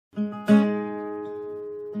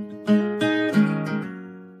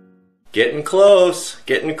Getting close,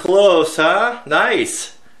 huh?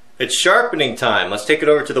 Nice. It's sharpening time. Let's take it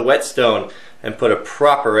over to the whetstone and put a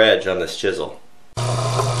proper edge on this chisel.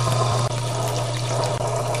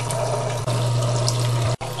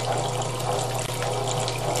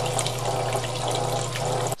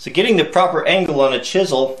 So getting the proper angle on a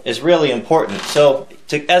chisel is really important. So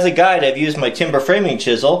as a guide, I've used my timber framing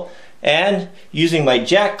chisel, and using my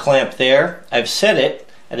jack clamp there, I've set it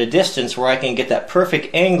at a distance where I can get that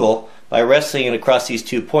perfect angle by resting it across these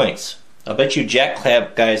 2 points. I bet you jack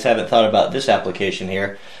clamp guys haven't thought about this application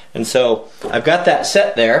here. And so I've got that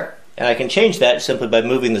set there, and I can change that simply by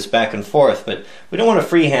moving this back and forth, but we don't want to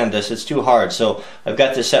freehand this, it's too hard. So I've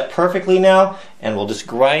got this set perfectly now, and we'll just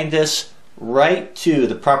grind this right to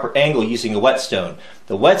the proper angle using a whetstone.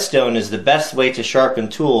 The whetstone is the best way to sharpen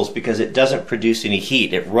tools because it doesn't produce any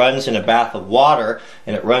heat. It runs in a bath of water,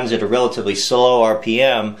 and it runs at a relatively slow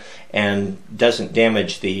RPM and doesn't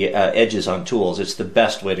damage the edges on tools. It's the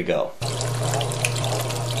best way to go.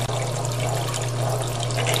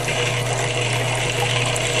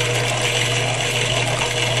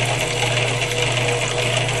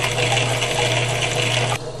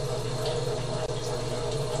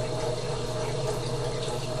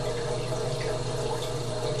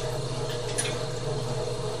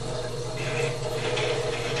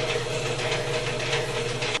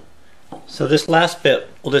 So this last bit,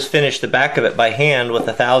 we'll just finish the back of it by hand with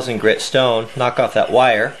a 1000 grit stone, knock off that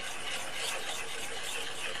wire.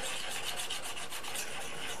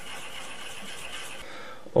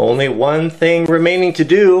 Only one thing remaining to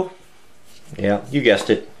do. Yeah, you guessed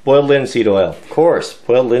it, boiled linseed oil. Of course,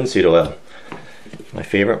 boiled linseed oil. My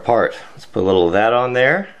favorite part. Let's put a little of that on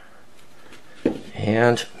there.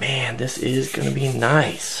 And man, this is gonna be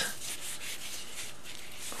nice.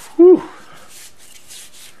 Whew.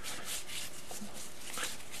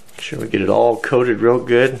 Make sure we get it all coated real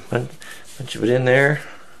good. Bunch of it in there.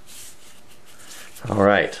 All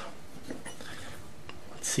right.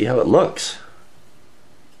 Let's see how it looks.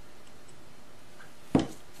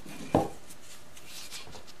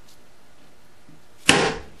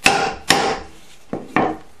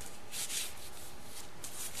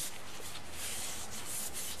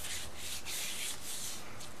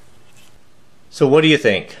 So what do you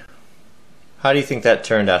think? How do you think that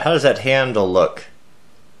turned out? How does that handle look?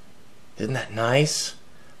 Isn't that nice?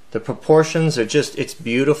 The proportions are just, it's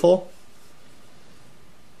beautiful.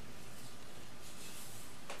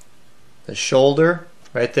 The shoulder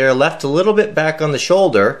right there, left a little bit back on the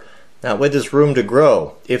shoulder. That way there's room to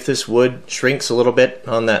grow. If this wood shrinks a little bit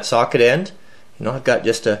on that socket end, you know, I've got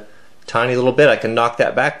just a tiny little bit. I can knock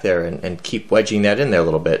that back there and keep wedging that in there a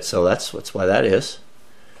little bit. So that's why that is.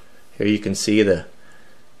 Here you can see the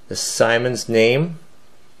Simon's name.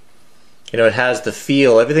 You know, it has the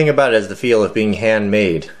feel, everything about it has the feel of being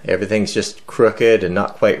handmade. Everything's just crooked and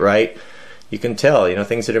not quite right. You can tell, you know,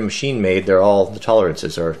 things that are machine made, they're all, the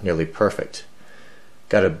tolerances are nearly perfect.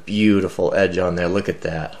 Got a beautiful edge on there, look at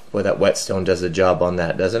that. Boy, that whetstone does a job on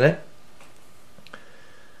that, doesn't it?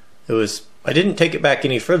 I didn't take it back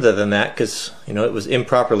any further than that because, you know, it was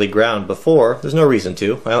improperly ground before. There's no reason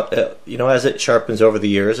to. Well, you know, as it sharpens over the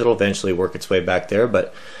years, it'll eventually work its way back there,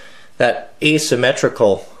 but that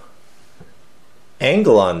asymmetrical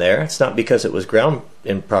angle on there, it's not because it was ground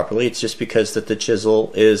improperly, it's just because that the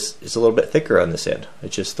chisel is a little bit thicker on this end.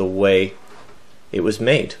 It's just the way it was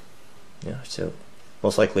made. Yeah, so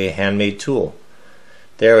most likely a handmade tool.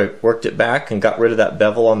 There, I worked it back and got rid of that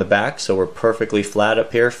bevel on the back, so we're perfectly flat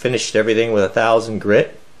up here. Finished everything with 1000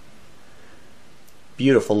 grit.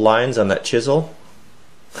 Beautiful lines on that chisel.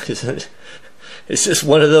 It's just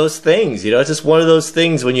one of those things, you know. It's just one of those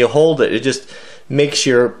things when you hold it. It just makes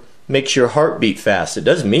your heart beat fast. It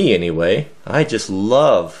does me anyway. I just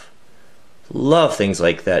love things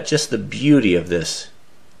like that. Just the beauty of this,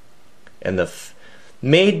 and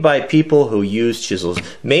made by people who use chisels,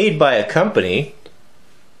 made by a company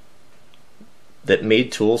that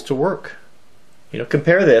made tools to work. You know,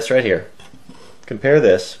 compare this right here. Compare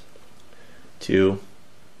this to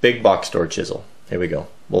big box store chisel. Here we go.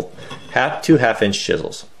 Well, two half-inch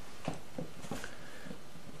chisels.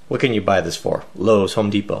 What can you buy this for? Lowe's, Home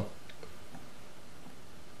Depot.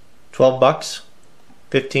 12 bucks,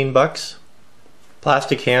 15 bucks.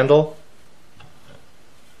 Plastic handle.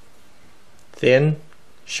 Thin,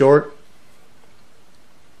 short,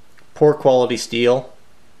 poor quality steel.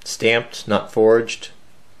 Stamped, not forged.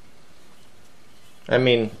 I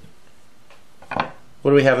mean, what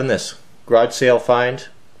do we have in this? Garage sale find,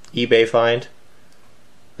 eBay find,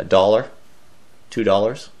 $1,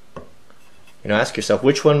 $2. You know, ask yourself,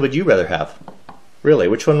 which one would you rather have? Really,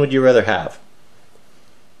 which one would you rather have?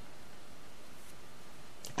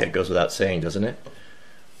 That goes without saying, doesn't it?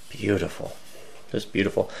 Beautiful. Just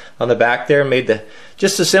beautiful. On the back there, made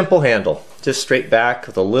just a simple handle. Just straight back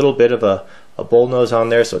with a little bit of a bull nose on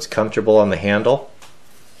there so it's comfortable on the handle.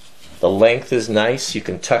 The length is nice. You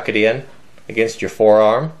can tuck it in against your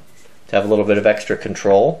forearm to have a little bit of extra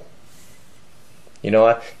control. You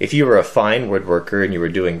know, if you were a fine woodworker and you were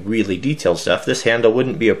doing really detailed stuff, this handle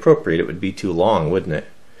wouldn't be appropriate. It would be too long, wouldn't it?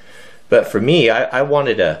 But for me, I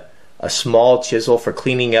wanted a small chisel for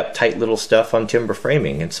cleaning up tight little stuff on timber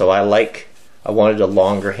framing, and so I wanted a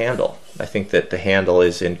longer handle. I think that the handle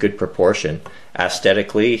is in good proportion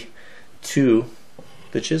aesthetically to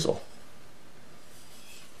the chisel.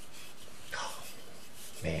 Oh,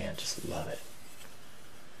 man, just love it.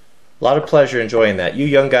 A lot of pleasure enjoying that. You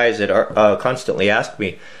young guys that are constantly ask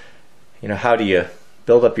me, you know, how do you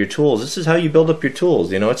build up your tools? This is how you build up your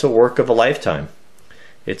tools. You know, it's a work of a lifetime.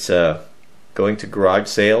 It's going to garage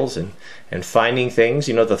sales and finding things.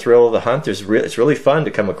 You know, the thrill of the hunt. It's really fun to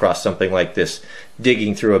come across something like this,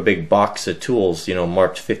 digging through a big box of tools, you know,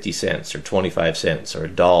 marked 50 cents or 25 cents or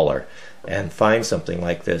 $1, and find something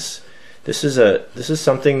like this. This is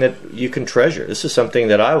something that you can treasure. This is something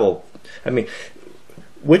that I mean,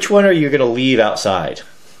 which one are you going to leave outside?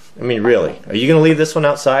 I mean, really, are you going to leave this one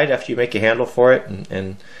outside after you make a handle for it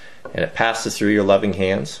and it passes through your loving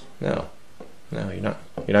hands? No, you're not.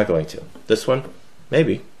 You're not going to. This one,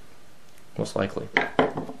 maybe, most likely.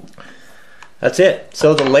 That's it.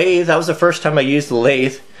 So the lathe. That was the first time I used the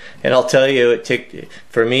lathe, and I'll tell you, it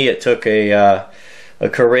took a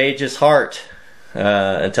courageous heart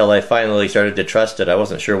until I finally started to trust it. I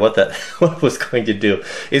wasn't sure what what was going to do.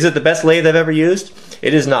 Is it the best lathe I've ever used?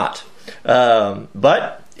 It is not,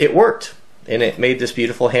 but it worked, and it made this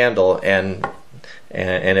beautiful handle, and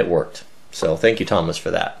it worked. So thank you, Thomas, for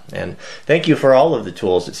that, and thank you for all of the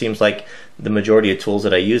tools. It seems like the majority of tools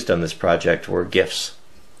that I used on this project were gifts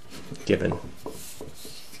given.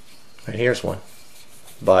 And here's one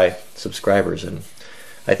by subscribers, and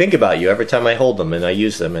I think about you every time I hold them and I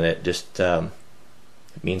use them, and it just it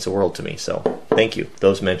means the world to me. So thank you,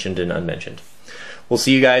 those mentioned and unmentioned. We'll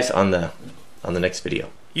see you guys on the next video.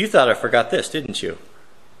 You thought I forgot this, didn't you?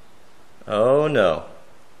 Oh no.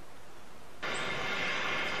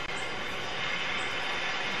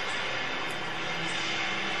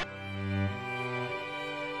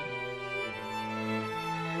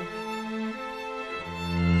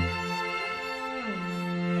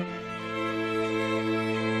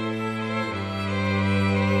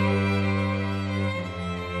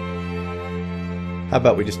 How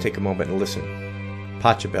about we just take a moment and listen?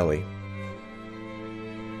 Pachelbel.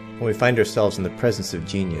 When we find ourselves in the presence of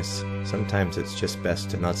genius, sometimes it's just best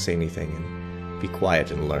to not say anything and be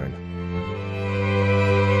quiet and learn.